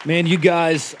Man, you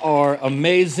guys are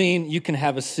amazing. You can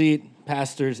have a seat.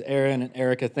 Pastors Aaron and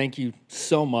Erica, thank you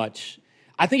so much.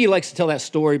 I think he likes to tell that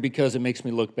story because it makes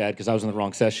me look bad because I was in the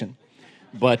wrong session.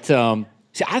 But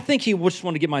I think he just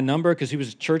wanted to get my number because he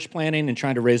was church planning and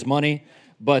trying to raise money.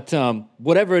 But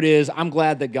whatever it is, I'm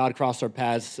glad that God crossed our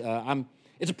paths.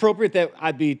 It's appropriate that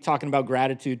I'd be talking about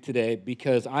gratitude today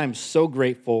because I am so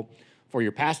grateful for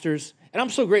your pastors, and I'm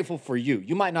so grateful for you.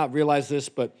 You might not realize this,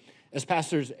 but as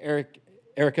pastors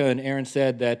Erica and Aaron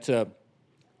said that,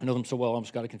 I know them so well, I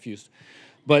almost got it confused.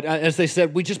 But as they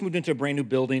said, we just moved into a brand new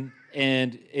building,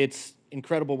 and it's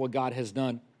incredible what God has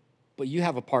done. But you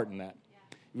have a part in that.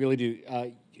 You really do.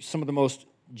 Some of the most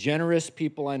generous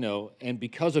people I know, and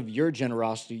because of your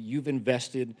generosity, you've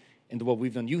invested into what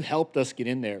we've done. You helped us get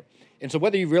in there. And so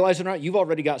whether you realize it or not, you've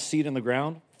already got seed in the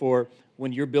ground for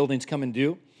when your buildings come and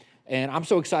due. And I'm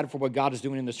so excited for what God is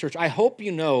doing in this church. I hope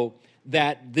you know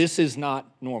that this is not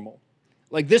normal.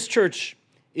 Like, this church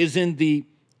is in the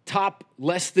top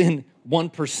less than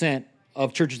 1%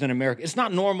 of churches in America. It's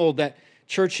not normal that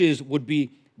churches would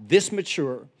be this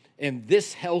mature and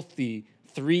this healthy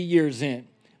 3 years in.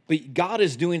 But God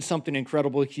is doing something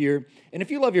incredible here. And if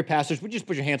you love your pastors, would you just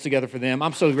put your hands together for them?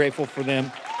 I'm so grateful for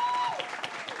them.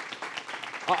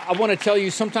 I want to tell you,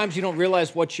 sometimes you don't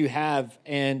realize what you have.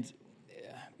 And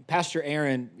Pastor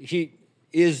Aaron, he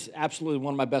is absolutely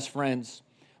one of my best friends.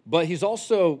 But he's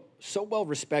also so well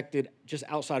respected just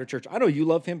outside of church. I know you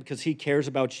love him because he cares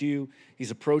about you. He's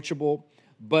approachable.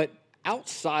 But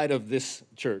outside of this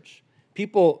church,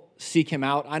 people seek him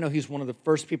out. I know he's one of the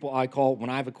first people I call when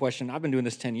I have a question. I've been doing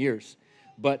this 10 years.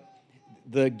 But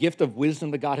the gift of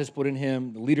wisdom that God has put in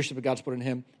him, the leadership that God's put in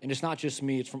him, and it's not just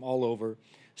me, it's from all over.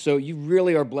 So you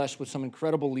really are blessed with some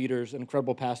incredible leaders and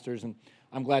incredible pastors, and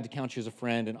I'm glad to count you as a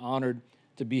friend and honored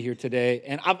to be here today.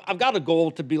 And I've got a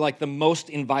goal to be like the most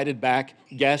invited back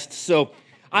guest. So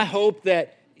I hope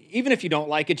that even if you don't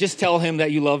like it, just tell him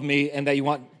that you love me and that you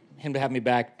want him to have me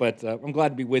back. But I'm glad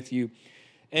to be with you.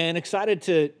 And excited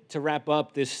to wrap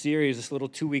up this series, this little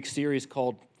 2-week series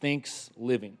called Thanks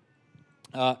Living.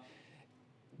 I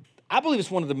believe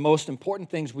it's one of the most important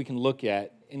things we can look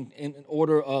at in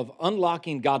order of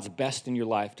unlocking God's best in your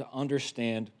life, to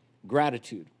understand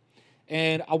gratitude.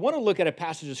 And I want to look at a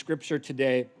passage of Scripture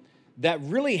today that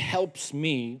really helps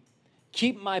me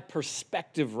keep my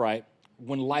perspective right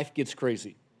when life gets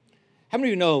crazy. How many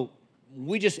of you know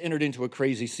we just entered into a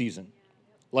crazy season?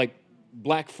 Like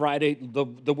Black Friday,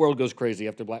 the world goes crazy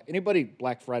after Anybody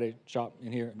Black Friday shop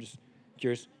in here? I'm just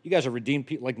curious. You guys are redeemed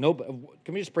people. Like, no,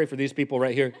 can we just pray for these people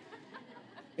right here?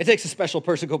 It takes a special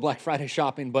person to go Black Friday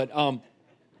shopping, but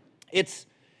it's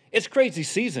crazy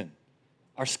season.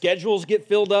 Our schedules get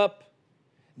filled up.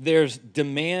 There's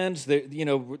demands.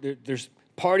 There's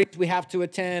parties we have to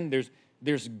attend.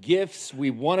 There's gifts we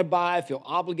want to buy, feel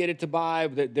obligated to buy.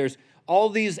 There's all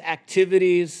these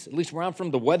activities, at least where I'm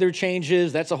from, the weather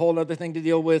changes. That's a whole other thing to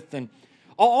deal with. And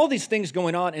all these things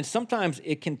going on. And sometimes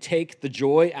it can take the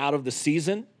joy out of the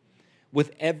season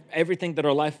with everything that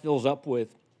our life fills up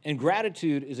with. And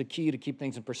gratitude is a key to keep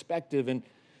things in perspective. And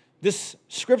this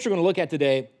scripture we're going to look at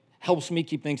today helps me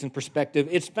keep things in perspective.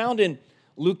 It's found in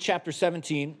Luke chapter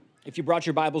 17. If you brought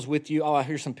your Bibles with you, I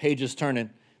hear some pages turning.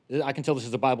 I can tell this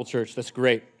is a Bible church. That's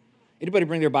great. Anybody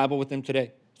bring their Bible with them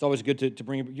today? It's always good to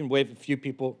bring. You can wave a few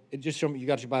people. Just show me you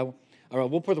got your Bible. All right,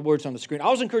 we'll put the words on the screen. I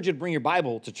always encourage you to bring your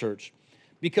Bible to church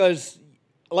because,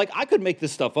 like, I could make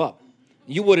this stuff up.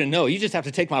 You wouldn't know. You just have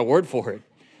to take my word for it.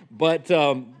 But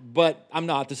I'm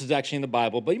not. This is actually in the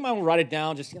Bible. But you might want to write it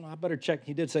down. Just, I better check.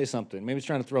 He did say something. Maybe he's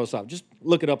trying to throw us off. Just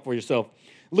look it up for yourself.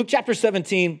 Luke chapter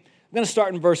 17. I'm going to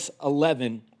start in verse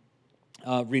 11.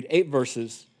 Read 8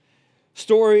 verses.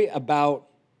 Story about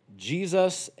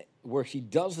Jesus where he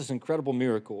does this incredible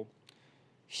miracle,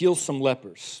 heals some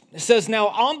lepers. It says, now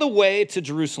on the way to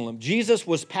Jerusalem, Jesus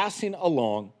was passing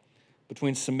along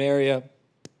between Samaria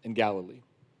and Galilee.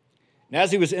 And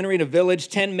as he was entering a village,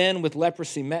 10 men with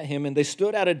leprosy met him, and they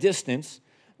stood at a distance,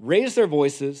 raised their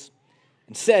voices,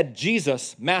 and said,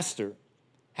 Jesus, Master,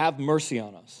 have mercy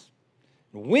on us.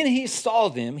 And when he saw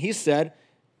them, he said,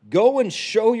 go and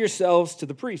show yourselves to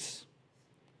the priests.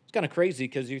 It's kind of crazy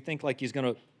because you think like he's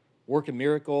going to work a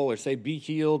miracle or say, be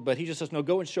healed, but he just says, no,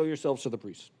 go and show yourselves to the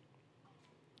priests.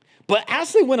 But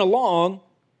as they went along,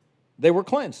 they were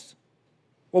cleansed.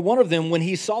 Well, one of them, when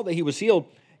he saw that he was healed,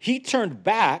 he turned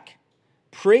back,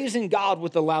 praising God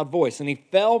with a loud voice, and he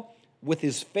fell with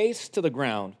his face to the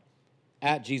ground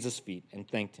at Jesus' feet and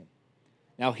thanked him.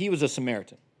 Now, he was a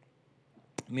Samaritan,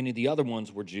 meaning the other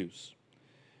ones were Jews.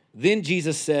 Then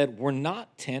Jesus said, were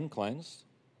not 10 cleansed?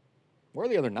 Where are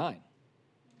the other 9?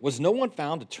 Was no one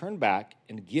found to turn back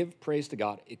and give praise to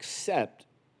God except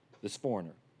this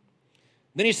foreigner.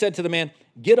 Then he said to the man,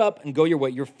 "Get up and go your way.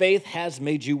 Your faith has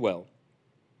made you well."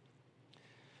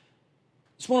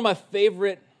 It's one of my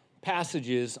favorite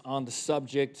passages on the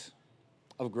subject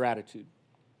of gratitude,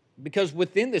 because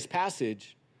within this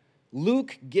passage,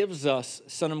 Luke gives us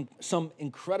some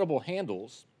incredible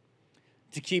handles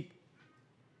to keep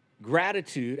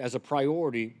gratitude as a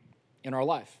priority in our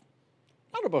life.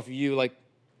 I don't know about you, I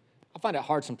find it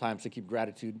hard sometimes to keep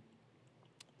gratitude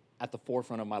at the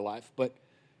forefront of my life, but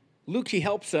Luke, he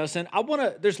helps us, and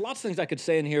there's lots of things I could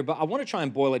say in here, but I want to try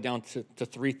and boil it down to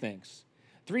three things.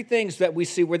 Three things that we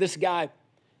see where this guy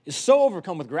is so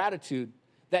overcome with gratitude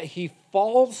that he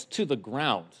falls to the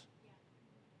ground.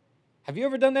 Have you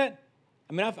ever done that?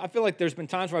 I mean, I feel like there's been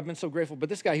times where I've been so grateful, but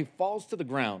this guy, he falls to the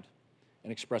ground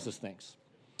and expresses things.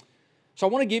 So I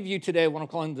want to give you today what I'm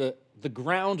calling the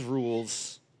ground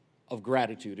rules of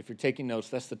gratitude. If you're taking notes,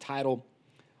 that's the title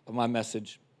of my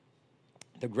message,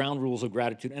 the ground rules of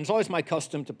gratitude. And it's always my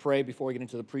custom to pray before I get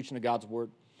into the preaching of God's word.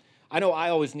 I know I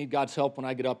always need God's help when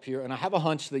I get up here, and I have a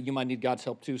hunch that you might need God's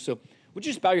help too. So would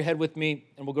you just bow your head with me,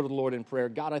 and we'll go to the Lord in prayer.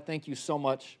 God, I thank you so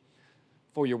much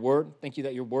for your word. Thank you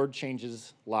that your word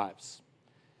changes lives.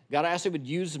 God, I ask you would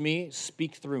use me,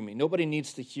 speak through me. Nobody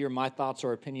needs to hear my thoughts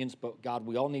or opinions, but God,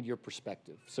 we all need your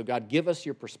perspective. So God, give us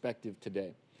your perspective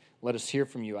today. Let us hear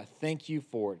from you. I thank you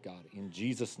for it, God, in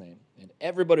Jesus' name. And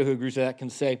everybody who agrees with that can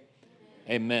say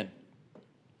amen.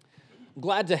 I'm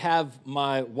glad to have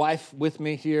my wife with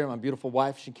me here, my beautiful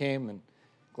wife. She came, and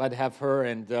glad to have her.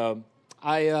 And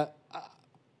I've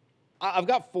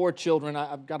got 4 children.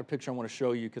 I've got a picture I want to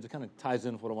show you because it kind of ties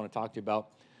in with what I want to talk to you about.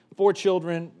 4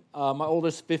 children. My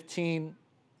oldest, 15,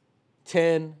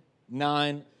 10,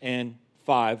 9, and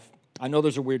 5. I know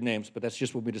those are weird names, but that's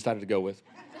just what we decided to go with.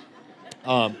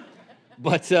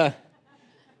 But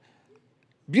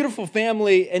beautiful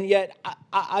family, and yet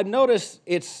I notice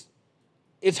it's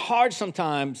hard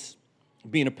sometimes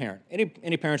being a parent.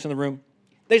 Any parents in the room?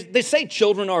 They say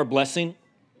children are a blessing.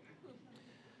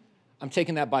 I'm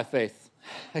taking that by faith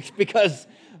because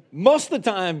most of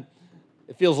the time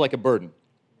it feels like a burden.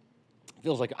 It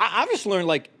feels like I've just learned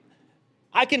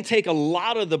I can take a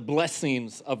lot of the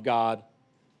blessings of God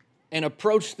and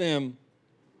approach them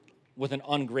with an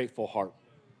ungrateful heart.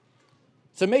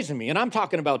 It's amazing to me. And I'm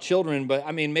talking about children, but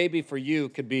I mean, maybe for you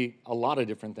it could be a lot of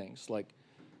different things.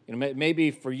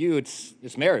 Maybe for you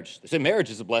it's marriage. They say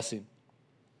marriage is a blessing.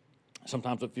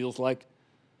 Sometimes it feels like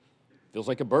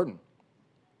a burden.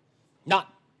 Not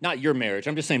your marriage.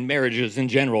 I'm just saying marriages in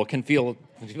general can feel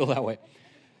that way.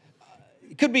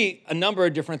 It could be a number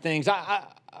of different things. I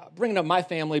bringing up my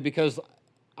family because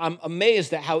I'm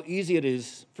amazed at how easy it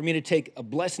is for me to take a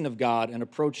blessing of God and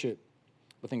approach it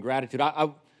with ingratitude.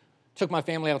 I took my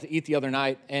family out to eat the other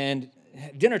night, and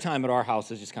dinner time at our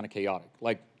house is just kind of chaotic.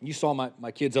 You saw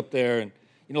my kids up there, and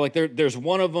there's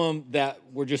one of them that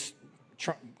we're just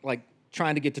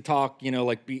trying to get to talk, be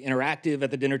interactive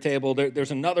at the dinner table.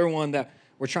 There's another one that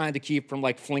we're trying to keep from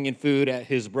flinging food at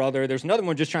his brother. There's another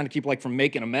one just trying to keep from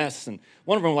making a mess. And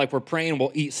one of them we're praying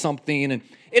we'll eat something. And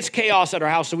it's chaos at our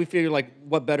house. So we figure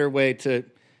what better way to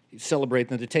celebrate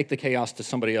than to take the chaos to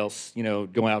somebody else,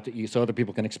 going out to eat so other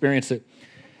people can experience it.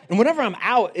 And whenever I'm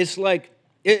out, it's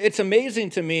it's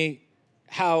amazing to me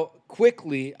how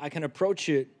quickly I can approach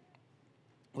it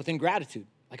with ingratitude.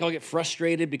 I'll get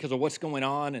frustrated because of what's going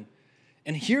on.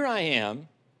 And here I am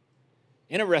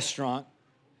in a restaurant.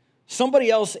 Somebody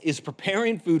else is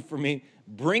preparing food for me,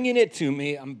 bringing it to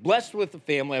me. I'm blessed with a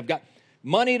family. I've got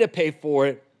money to pay for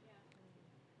it.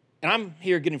 And I'm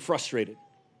here getting frustrated.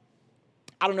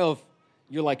 I don't know if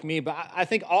you're like me, but I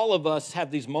think all of us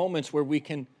have these moments where we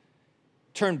can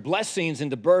turn blessings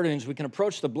into burdens. We can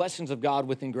approach the blessings of God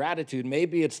with ingratitude.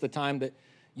 Maybe it's the time that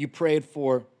you prayed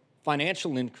for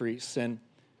financial increase, and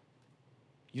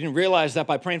you didn't realize that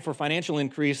by praying for financial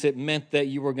increase, it meant that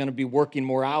you were going to be working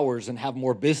more hours and have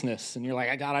more business. And you're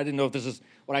like, God, I didn't know if this is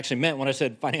what I actually meant when I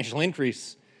said financial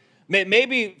increase.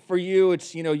 Maybe for you,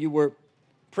 it's, you were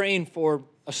praying for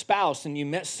a spouse and you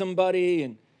met somebody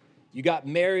and you got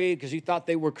married because you thought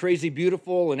they were crazy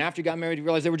beautiful. And after you got married, you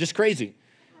realized they were just crazy.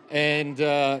 And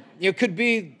it could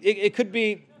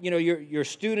be, you're a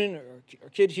student or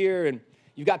kid here, and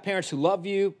you've got parents who love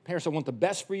you, parents that want the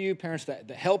best for you, parents that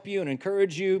help you and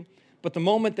encourage you. But the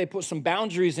moment they put some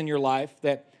boundaries in your life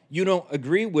that you don't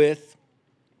agree with,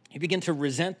 you begin to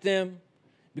resent them,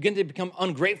 begin to become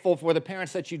ungrateful for the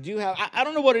parents that you do have. I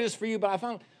don't know what it is for you, but I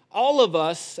found all of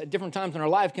us at different times in our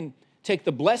life can take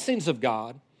the blessings of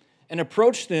God and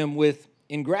approach them with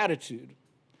ingratitude.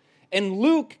 And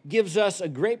Luke gives us a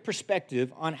great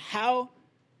perspective on how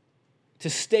to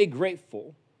stay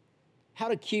grateful how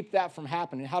to keep that from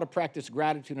happening, how to practice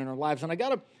gratitude in our lives. And I got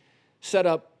to set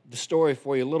up the story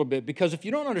for you a little bit, because if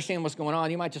you don't understand what's going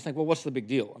on, you might just think, well, what's the big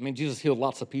deal? I mean, Jesus healed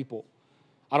lots of people.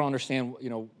 I don't understand,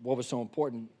 what was so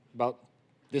important about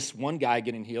this one guy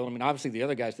getting healed. I mean, obviously the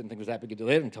other guys didn't think it was that big a deal.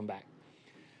 They didn't come back.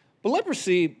 But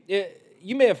leprosy,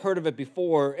 you may have heard of it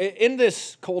before. In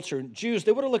this culture, Jews,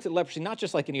 they would have looked at leprosy not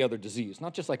just like any other disease,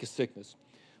 not just like a sickness.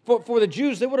 For the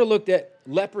Jews, they would have looked at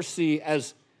leprosy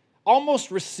as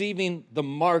almost receiving the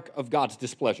mark of God's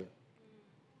displeasure.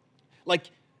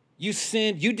 Like, you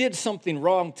sinned, you did something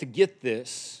wrong to get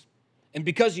this, and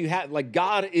because you had, like,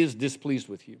 God is displeased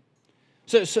with you.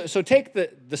 So take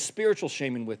the spiritual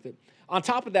shaming with it. On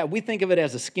top of that, we think of it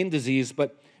as a skin disease,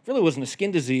 but it really wasn't a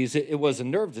skin disease, it was a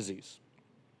nerve disease.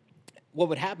 What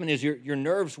would happen is your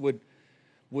nerves would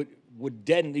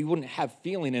deaden, you wouldn't have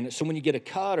feeling in it. So when you get a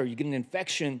cut or you get an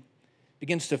infection, it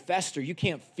begins to fester, you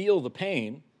can't feel the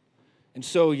pain. And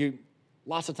so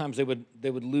lots of times they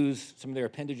would lose some of their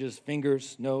appendages,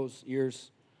 fingers, nose,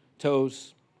 ears,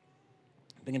 toes,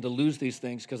 begin to lose these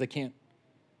things because they can't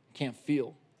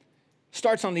feel.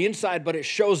 Starts on the inside, but it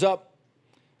shows up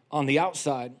on the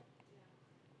outside.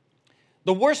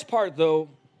 The worst part, though,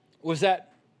 was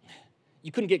that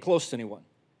you couldn't get close to anyone.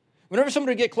 Whenever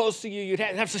somebody would get close to you, you'd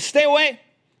have to stay away.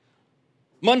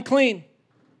 I'm unclean.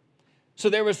 So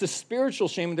there was this spiritual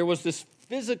shame, there was this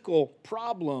physical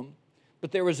problem,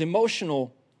 but there was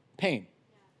emotional pain.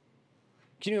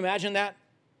 Can you imagine that?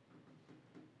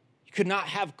 You could not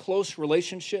have close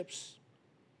relationships,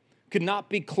 could not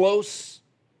be close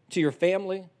to your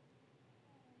family.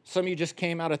 Some of you just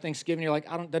came out of Thanksgiving, you're like,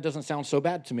 that doesn't sound so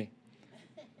bad to me.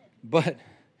 But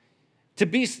to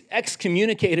be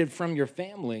excommunicated from your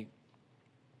family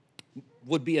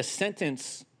would be a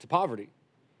sentence to poverty,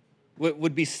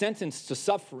 would be sentenced to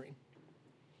suffering.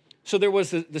 So there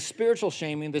was the spiritual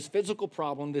shaming, this physical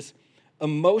problem, this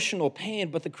emotional pain.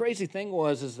 But the crazy thing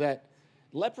is that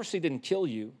leprosy didn't kill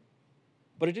you,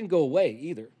 but it didn't go away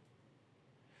either.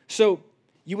 So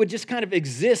you would just kind of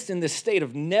exist in this state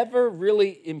of never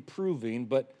really improving,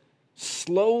 but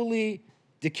slowly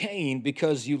decaying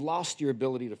because you lost your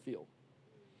ability to feel.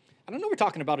 I don't know we're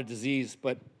talking about a disease,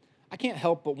 but I can't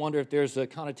help but wonder if there's a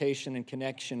connotation and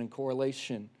connection and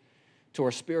correlation to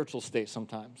our spiritual state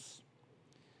sometimes,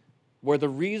 where the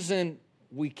reason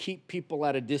we keep people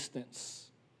at a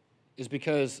distance is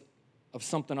because of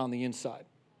something on the inside.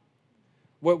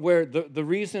 Where the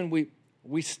reason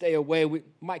we stay away, we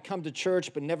might come to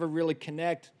church but never really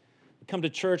connect, we come to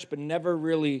church but never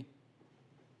really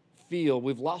feel.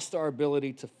 We've lost our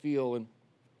ability to feel, and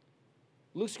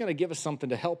Luke's going to give us something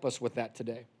to help us with that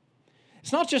today.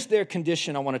 It's not just their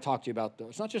condition I want to talk to you about, though.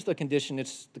 It's not just the condition,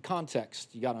 it's the context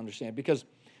you got to understand. Because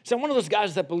I'm one of those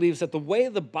guys that believes that the way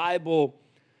the Bible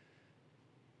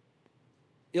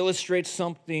illustrates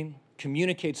something,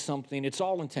 communicates something, it's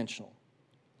all intentional.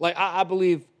 Like, I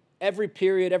believe every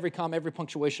period, every comma, every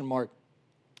punctuation mark,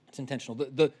 it's intentional.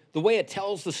 The way it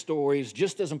tells the story is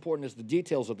just as important as the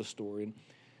details of the story. And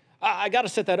I got to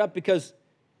set that up because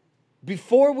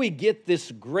before we get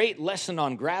this great lesson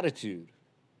on gratitude,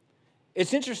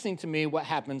 it's interesting to me what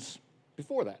happens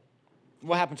before that.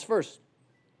 What happens first?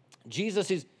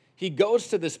 Jesus, he goes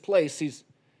to this place.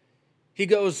 He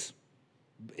goes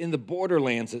in the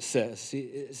borderlands, it says.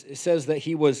 It says that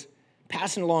he was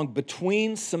passing along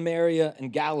between Samaria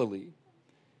and Galilee,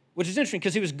 which is interesting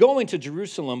because he was going to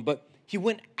Jerusalem, but he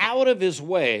went out of his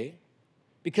way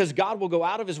because God will go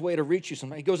out of his way to reach you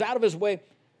sometime. He goes out of his way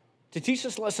to teach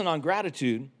this lesson on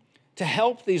gratitude, to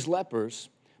help these lepers.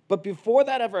 But before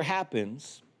that ever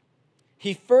happens,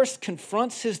 he first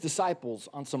confronts his disciples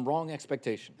on some wrong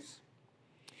expectations.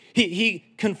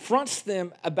 He confronts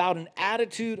them about an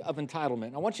attitude of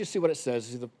entitlement. I want you to see what it says.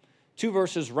 These are the two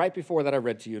verses right before that I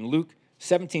read to you in Luke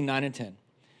 17, 9 and 10.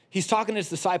 He's talking to his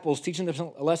disciples, teaching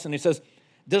them a lesson. He says,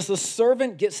 does the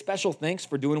servant get special thanks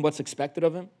for doing what's expected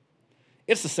of him?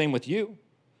 It's the same with you.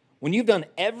 When you've done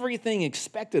everything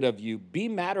expected of you, be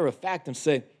matter of fact and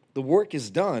say, the work is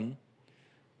done.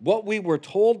 What we were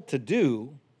told to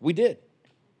do, we did.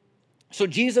 So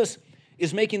Jesus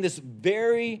is making this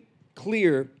very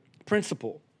clear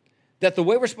principle that the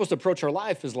way we're supposed to approach our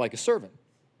life is like a servant.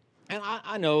 And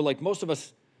I know, like, most of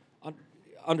us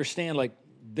understand, like,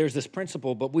 there's this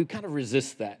principle, but we kind of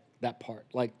resist that part.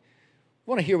 Like,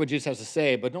 we want to hear what Jesus has to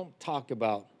say, but don't talk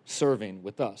about serving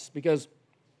with us because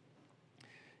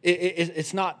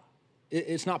it's not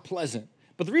pleasant.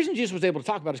 But the reason Jesus was able to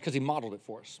talk about it is because he modeled it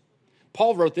for us.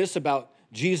 Paul wrote this about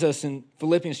Jesus in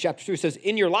Philippians chapter 2. He says,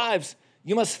 in your lives,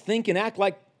 you must think and act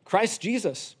like Christ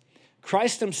Jesus.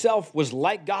 Christ himself was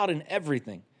like God in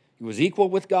everything. He was equal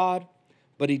with God,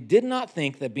 But he did not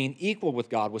think that being equal with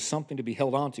God was something to be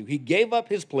held on to. He gave up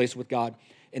his place with God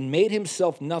and made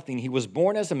himself nothing. He was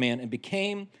born as a man and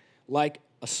became like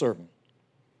a servant.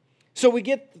 So we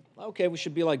get, okay, we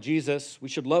should be like Jesus. We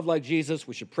should love like Jesus.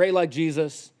 We should pray like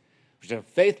Jesus. We should have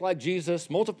faith like Jesus.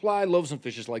 Multiply loaves and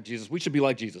fishes like Jesus. We should be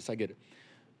like Jesus. I get it.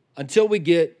 Until we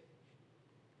get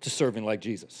to serving like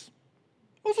Jesus.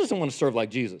 Most of us don't want to serve like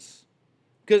Jesus.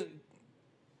 Because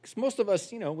most of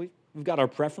us, we've got our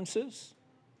preferences.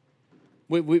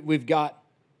 We've got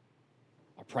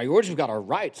our priorities. We've got our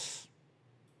rights.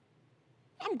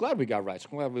 I'm glad we got rights.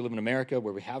 I'm glad we live in America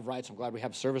where we have rights. I'm glad we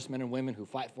have servicemen and women who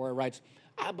fight for our rights.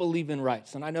 I believe in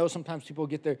rights. And I know sometimes people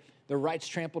get their rights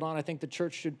trampled on. I think the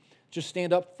church should just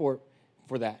stand up for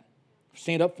that.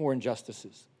 Stand up for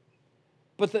injustices.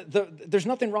 But there's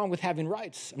nothing wrong with having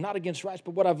rights. I'm not against rights,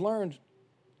 but what I've learned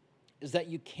is that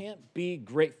you can't be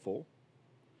grateful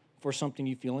for something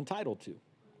you feel entitled to.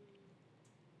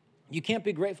 You can't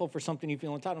be grateful for something you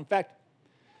feel entitled. In fact,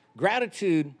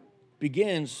 gratitude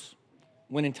begins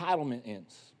when entitlement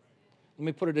ends. Let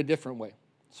me put it a different way.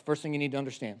 It's the first thing you need to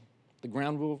understand. The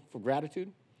ground rule for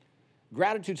gratitude.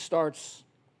 Gratitude starts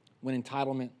when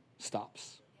entitlement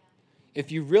stops.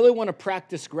 If you really want to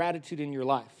practice gratitude in your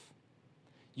life,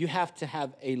 you have to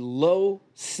have a low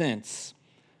sense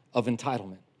of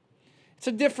entitlement. It's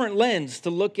a different lens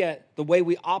to look at the way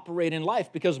we operate in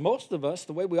life, because most of us,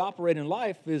 the way we operate in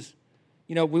life is,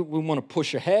 we want to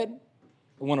push ahead.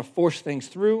 We want to force things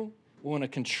through. We want to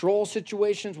control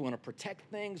situations. We want to protect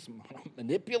things. We want to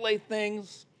manipulate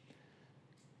things.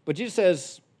 But Jesus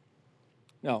says,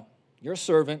 no, you're a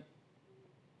servant.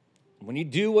 When you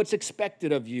do what's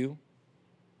expected of you,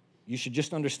 you should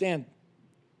just understand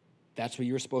that's what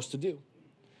you're supposed to do.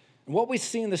 And what we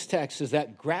see in this text is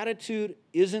that gratitude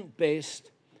isn't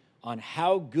based on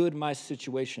how good my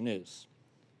situation is.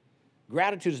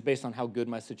 Gratitude is based on how good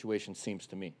my situation seems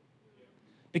to me.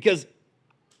 Because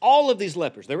all of these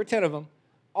lepers, there were 10 of them,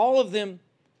 all of them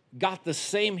got the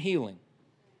same healing.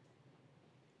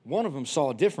 One of them saw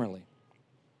it differently.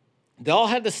 They all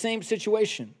had the same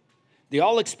situation. They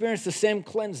all experienced the same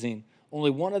cleansing. Only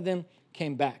one of them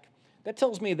came back. That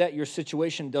tells me that your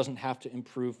situation doesn't have to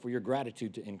improve for your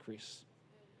gratitude to increase.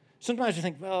 Sometimes you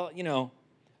think, well,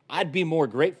 I'd be more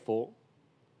grateful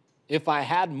if I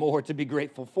had more to be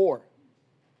grateful for.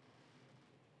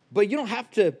 But you don't have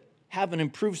to have an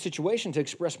improved situation to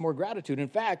express more gratitude. In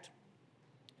fact,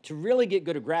 to really get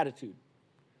good at gratitude,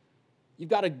 you've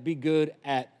got to be good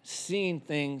at seeing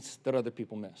things that other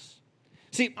people miss.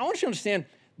 See, I want you to understand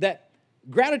that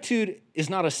gratitude is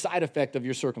not a side effect of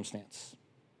your circumstance.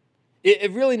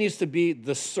 It really needs to be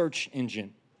the search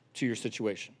engine to your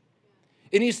situation.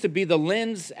 It needs to be the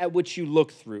lens at which you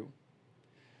look through.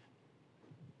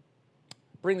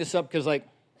 Bring this up because, I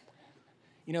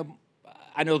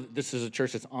know that this is a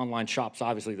church that's online shops.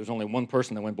 Obviously, there's only one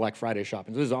person that went Black Friday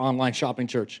shopping. This is an online shopping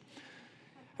church.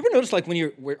 Ever notice,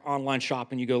 when we're online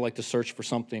shopping, you go, to search for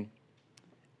something,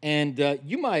 and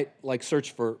you might,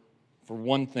 search for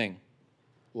one thing.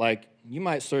 You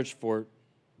might search for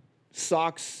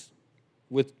socks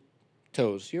with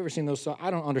toes. You ever seen those socks?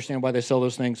 I don't understand why they sell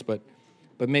those things, but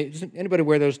does anybody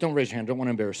wear those? Don't raise your hand. Don't want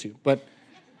to embarrass you. But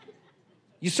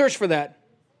you search for that.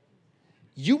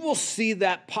 You will see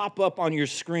that pop up on your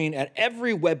screen at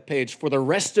every web page for the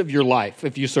rest of your life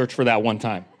if you search for that one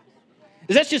time.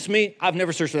 Is that just me? I've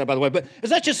never searched for that, by the way, but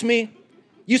is that just me?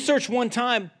 You search one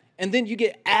time, and then you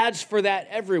get ads for that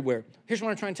everywhere. Here's what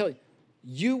I'm trying to tell you.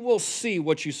 You will see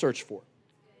what you search for.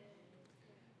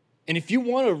 And if you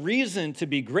want a reason to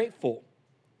be grateful,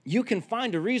 you can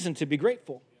find a reason to be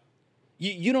grateful.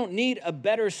 You don't need a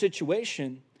better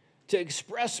situation to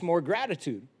express more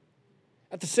gratitude.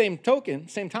 At the same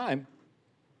time,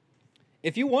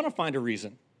 if you want to find a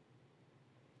reason,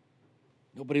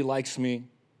 nobody likes me,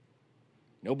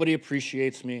 nobody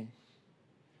appreciates me,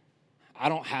 I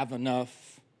don't have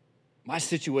enough, my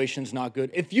situation's not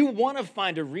good. If you want to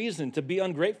find a reason to be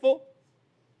ungrateful,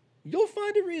 you'll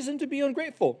find a reason to be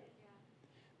ungrateful.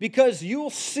 Because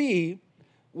you'll see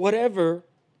whatever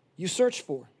you search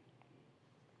for.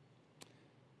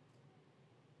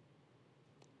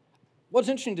 What's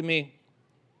interesting to me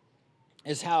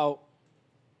is how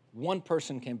one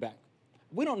person came back.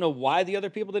 We don't know why the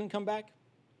other people didn't come back,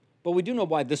 but we do know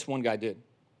why this one guy did.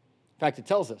 In fact, it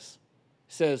tells us.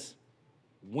 It says,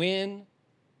 when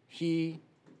he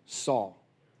saw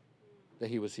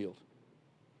that he was healed,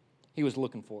 he was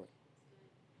looking for it.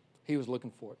 He was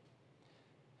looking for it.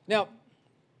 Now,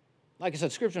 like I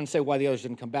said, Scripture doesn't say why the others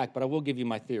didn't come back, but I will give you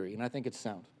my theory, and I think it's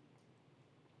sound.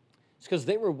 It's because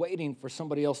they were waiting for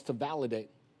somebody else to validate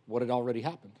what had already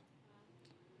happened.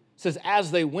 says, as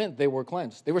they went, they were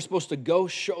cleansed. They were supposed to go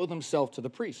show themselves to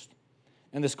the priest.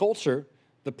 In this culture,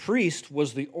 the priest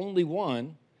was the only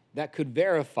one that could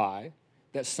verify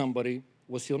that somebody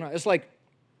was healed. It's like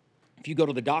if you go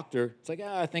to the doctor, it's like,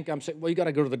 I think I'm sick. Well, you got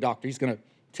to go to the doctor. He's going to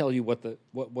tell you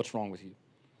what's wrong with you.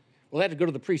 Well, they had to go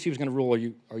to the priest. He was going to rule,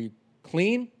 are you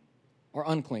clean or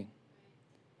unclean?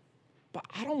 But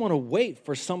I don't want to wait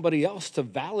for somebody else to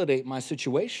validate my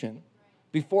situation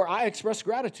before I express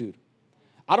gratitude.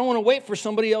 I don't want to wait for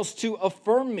somebody else to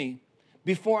affirm me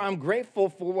before I'm grateful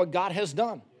for what God has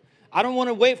done. I don't want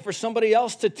to wait for somebody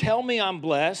else to tell me I'm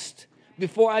blessed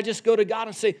before I just go to God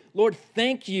and say, Lord,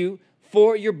 thank you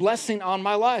for your blessing on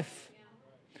my life.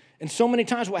 And so many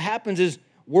times what happens is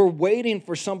we're waiting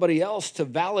for somebody else to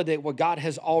validate what God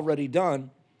has already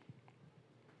done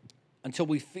until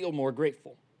we feel more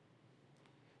grateful.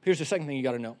 Here's the second thing you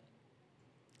got to know.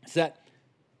 It's that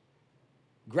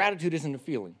gratitude isn't a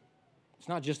feeling. It's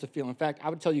not just a feeling. In fact, I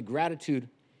would tell you gratitude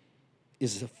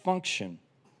is a function,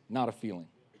 not a feeling.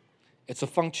 It's a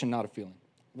function, not a feeling.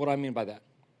 What do I mean by that?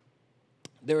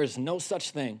 There is no such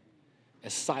thing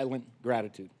as silent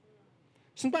gratitude.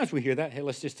 Sometimes we hear that. Hey,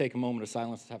 let's just take a moment of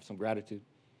silence and have some gratitude.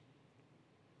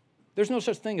 There's no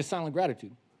such thing as silent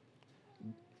gratitude.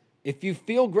 If you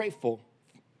feel grateful,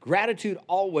 gratitude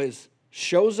always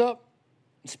shows up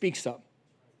and speaks up.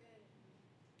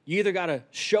 You either got to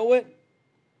show it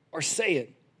or say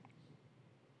it.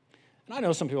 And I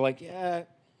know some people are like, yeah,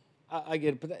 I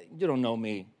get it, but you don't know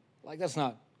me. Like, it's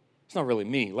not really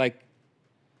me. Like,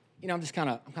 I'm just kind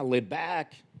of laid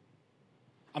back.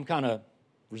 I'm kind of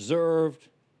reserved.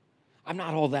 I'm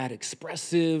not all that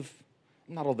expressive.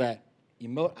 I'm not all that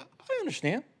I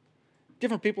understand.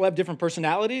 Different people have different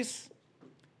personalities.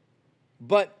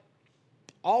 But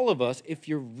all of us, if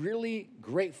you're really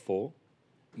grateful,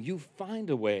 you find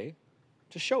a way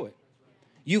to show it.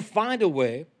 You find a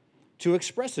way to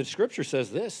express it. Scripture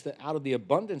says this, that out of the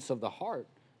abundance of the heart,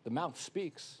 the mouth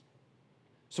speaks.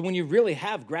 So when you really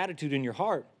have gratitude in your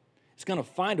heart, it's going to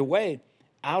find a way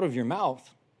out of your mouth.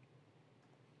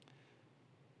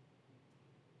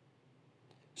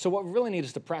 So what we really need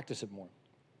is to practice it more.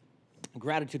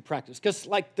 Gratitude practice. Because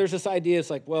there's this idea, it's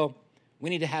like, well, we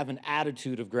need to have an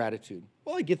attitude of gratitude.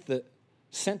 Well, I get the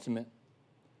sentiment,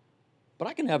 but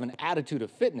I can have an attitude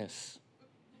of fitness.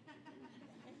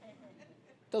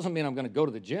 Doesn't mean I'm going to go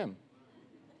to the gym.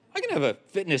 I can have a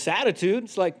fitness attitude.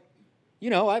 It's like,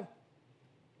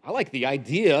 I like the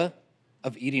idea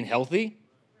of eating healthy.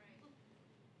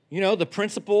 The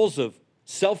principles of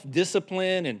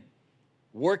self-discipline and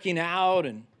working out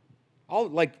and all,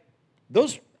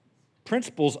 those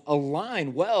principles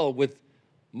align well with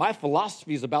my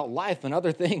philosophies about life and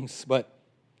other things. But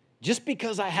just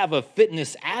because I have a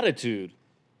fitness attitude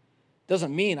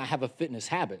doesn't mean I have a fitness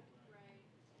habit.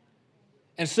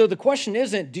 And so the question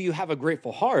isn't, do you have a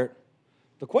grateful heart?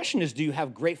 The question is, do you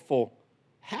have grateful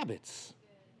habits?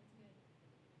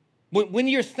 When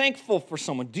you're thankful for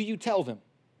someone, do you tell them?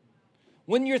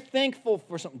 When you're thankful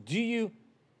for something, do you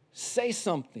say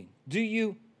something? Do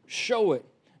you show it?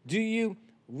 Do you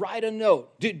write a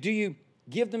note? Do you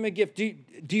give them a gift?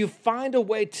 Do you find a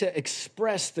way to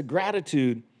express the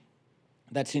gratitude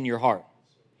that's in your heart?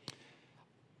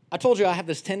 I told you I have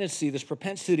this tendency, this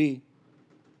propensity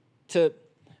to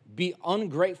be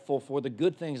ungrateful for the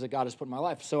good things that God has put in my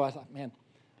life. So I thought, man,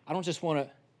 I don't want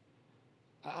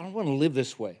to live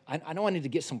this way. I know I need to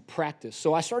get some practice.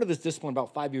 So I started this discipline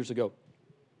about 5 years ago.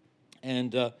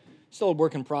 And still a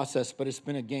work in process, but it's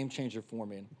been a game changer for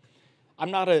me. And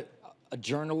I'm not a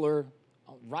journaler.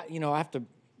 I have to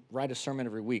write a sermon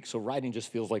every week, so writing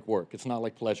just feels like work. It's not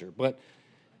like pleasure. But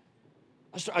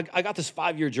I got this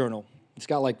 5-year journal. It's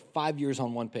got 5 years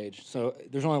on one page. So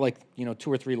there's only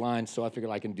 2 or 3 lines, so I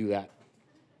figured I can do that.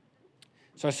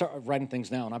 So I started writing things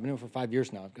down. I've been doing it for 5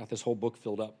 years now. I've got this whole book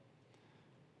filled up.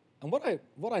 And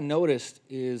what I noticed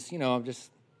is, I'm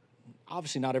just,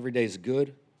 obviously not every day is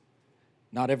good.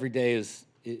 Not every day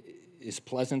is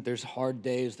pleasant. There's hard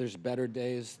days. There's better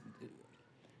days.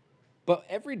 But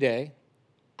every day,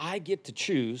 I get to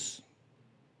choose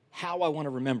how I want to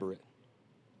remember it.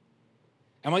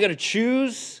 Am I going to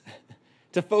choose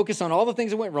to focus on all the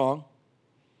things that went wrong?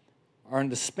 Or in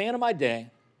the span of my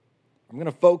day, I'm going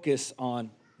to focus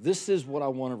on this is what I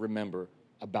want to remember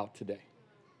about today.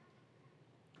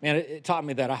 Man, it taught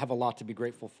me that I have a lot to be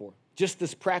grateful for. Just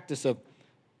this practice of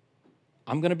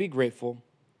I'm going to be grateful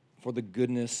for the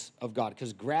goodness of God,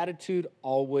 because gratitude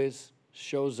always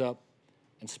shows up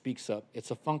and speaks up.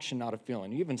 It's a function, not a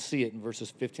feeling. You even see it in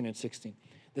verses 15 and 16.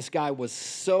 This guy was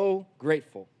so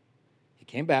grateful. He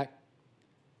came back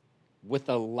with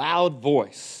a loud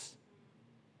voice,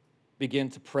 began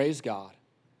to praise God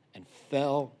and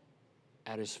fell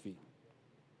at his feet.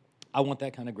 I want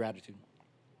that kind of gratitude.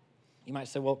 You might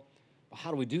say, well, how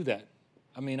do we do that?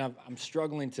 I mean, I'm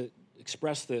struggling to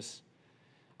express this.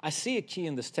 I see a key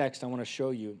in this text I want to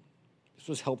show you. This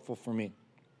was helpful for me.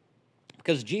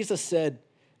 Because Jesus said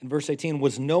in verse 18,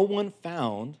 was no one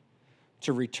found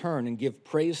to return and give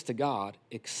praise to God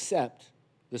except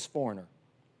this foreigner?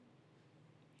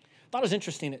 I thought it was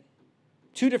interesting. At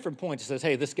 2 different points, it says,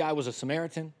 hey, this guy was a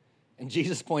Samaritan. And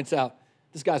Jesus points out,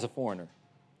 this guy's a foreigner.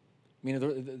 I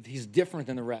mean, he's different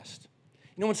than the rest.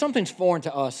 You know, when something's foreign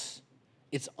to us,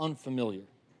 it's unfamiliar.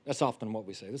 That's often what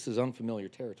we say. This is unfamiliar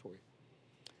territory.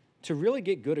 To really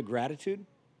get good at gratitude,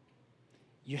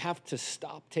 you have to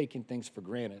stop taking things for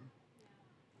granted.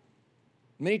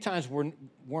 Many times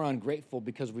we're ungrateful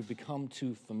because we've become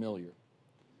too familiar.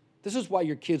 This is why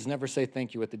your kids never say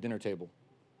thank you at the dinner table,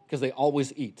 because they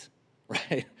always eat,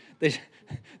 right?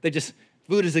 They just,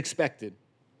 food is expected.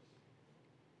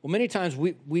 Well, many times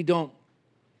we don't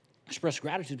express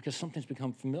gratitude because something's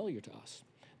become familiar to us.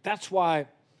 That's why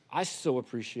I so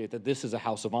appreciate that this is a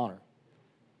house of honor.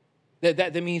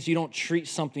 That means you don't treat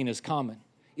something as common.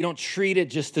 You don't treat it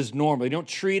just as normal. You don't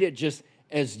treat it just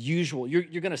as usual.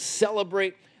 You're going to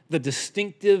celebrate the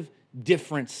distinctive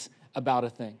difference about a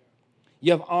thing.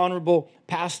 You have honorable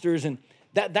pastors, and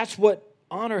that's what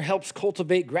honor helps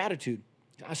cultivate gratitude.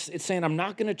 It's saying, I'm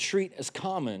not going to treat as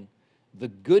common the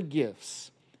good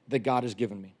gifts that God has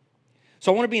given me.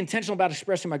 So I want to be intentional about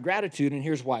expressing my gratitude, and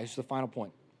here's why. It's the final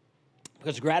point.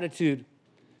 Because gratitude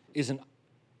isn't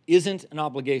an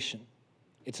obligation.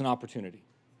 It's an opportunity.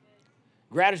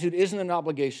 Gratitude isn't an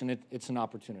obligation. It's an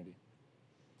opportunity.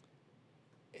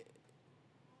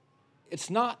 It's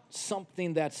not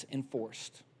something that's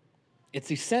enforced.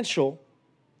 It's essential,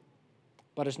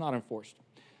 but it's not enforced.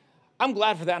 I'm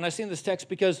glad for that, and I see in this text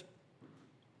because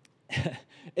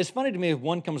it's funny to me if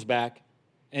one comes back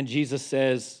and Jesus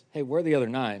says, hey, where are the other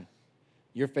 9?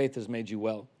 Your faith has made you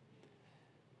well.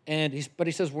 But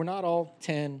he says, we're not all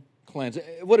 10 cleansed.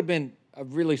 It would have been a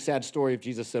really sad story if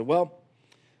Jesus said, well,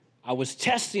 I was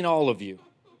testing all of you.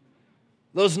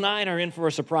 Those 9 are in for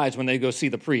a surprise when they go see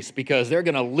the priest because they're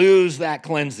going to lose that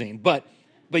cleansing. But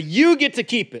you get to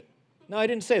keep it. No, I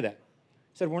didn't say that.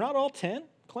 He said, we're not all 10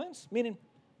 cleansed, meaning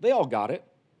they all got it.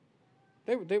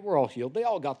 They were all healed. They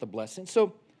all got the blessing.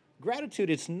 So gratitude,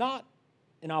 it's not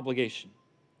an obligation,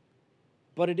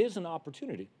 but it is an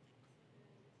opportunity.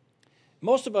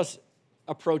 Most of us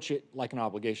approach it like an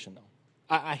obligation, though.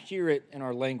 I hear it in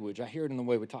our language. I hear it in the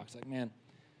way we talk. It's like, man,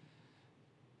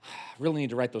 I really need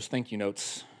to write those thank you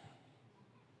notes.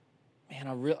 Man,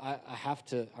 I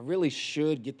really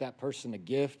should get that person a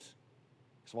gift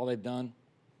because of all they've done.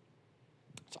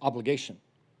 It's obligation.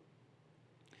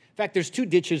 In fact, there's 2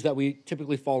 ditches that we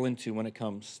typically fall into when it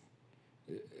comes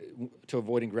to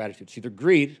avoiding gratitude. It's either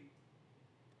greed,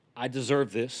 I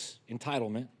deserve this,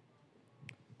 entitlement,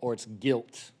 or it's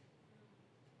guilt,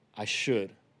 I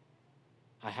should,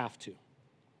 I have to.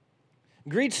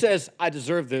 Greed says, I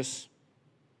deserve this.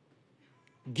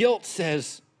 Guilt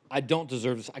says, I don't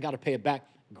deserve this. I got to pay it back.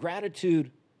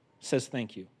 Gratitude says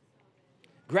thank you.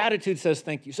 Gratitude says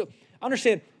thank you. So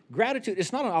understand, gratitude,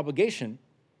 it's not an obligation.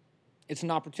 It's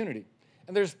an opportunity.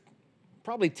 And there's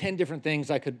probably 10 different things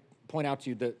I could point out to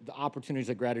you, the opportunities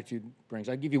that gratitude brings.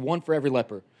 I'll give you one for every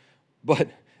leper. But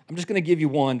I'm just going to give you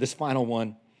one, this final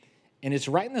one. And it's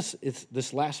right in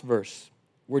this last verse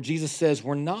where Jesus says,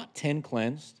 we're not 10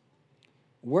 cleansed.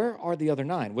 Where are the other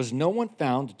 9? Was no one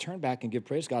found to turn back and give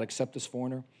praise to God except this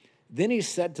foreigner? Then he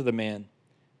said to the man,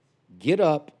 get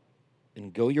up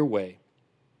and go your way.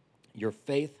 Your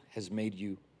faith has made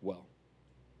you well.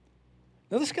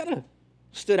 Now this kind of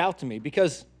stood out to me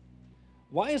because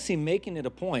why is he making it a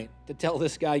point to tell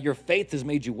this guy, your faith has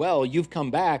made you well, you've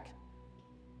come back?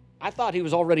 I thought he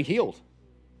was already healed.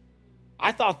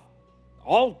 I thought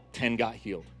all 10 got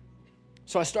healed.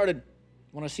 So I started,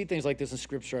 when I see things like this in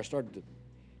Scripture, I started to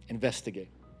investigate.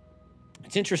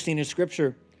 It's interesting in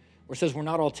Scripture where it says we're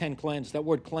not all 10 cleansed. That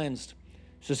word cleansed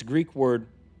is this Greek word,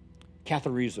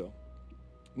 katharizo.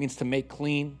 It means to make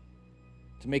clean,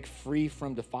 to make free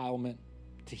from defilement,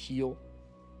 to heal.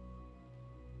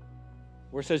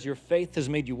 Where it says your faith has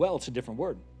made you well, it's a different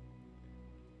word.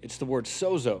 It's the word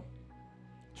sozo.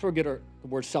 That's where we get the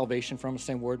word salvation from, the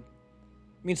same word.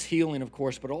 It means healing, of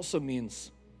course, but also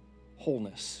means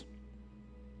wholeness.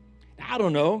 Now, I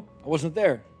don't know. I wasn't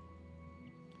there.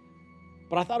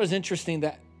 But I thought it was interesting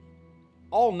that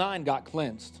all 9 got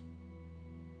cleansed.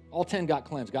 All 10 got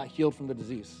cleansed, got healed from the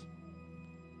disease.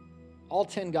 All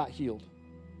 10 got healed.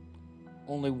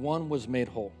 Only 1 was made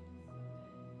whole.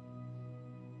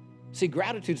 See,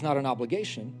 gratitude's not an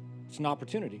obligation. It's an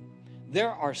opportunity.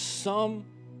 there are some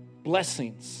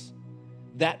blessings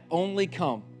that only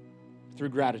come through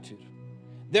gratitude.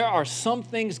 There are some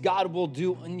things God will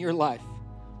do in your life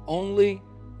only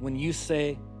when you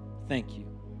say thank you.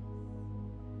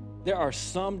 There are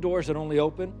some doors that only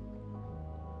open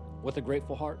with a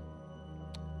grateful heart,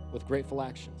 with grateful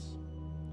actions.